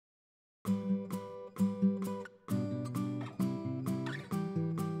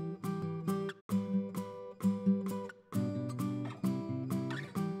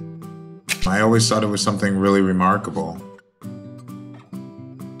I always thought it was something really remarkable.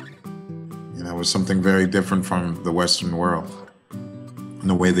 You know, it was something very different from the Western world and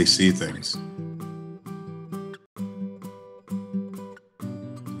the way they see things.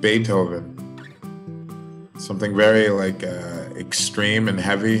 Beethoven, something very like extreme and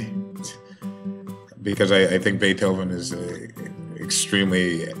heavy, because I think Beethoven is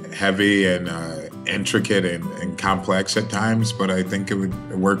extremely heavy and intricate and complex at times, but I think it would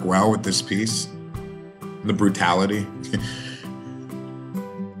work well with this piece. The brutality.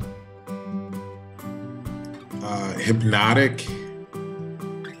 Hypnotic.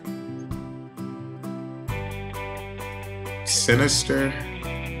 Sinister.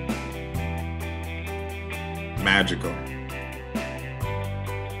 Magical.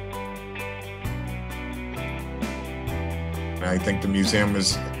 I think the museum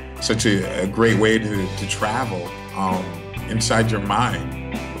is such a great way to travel inside your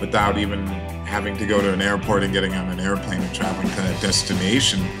mind without even having to go to an airport and getting on an airplane and traveling to that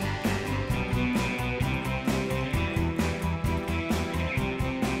destination.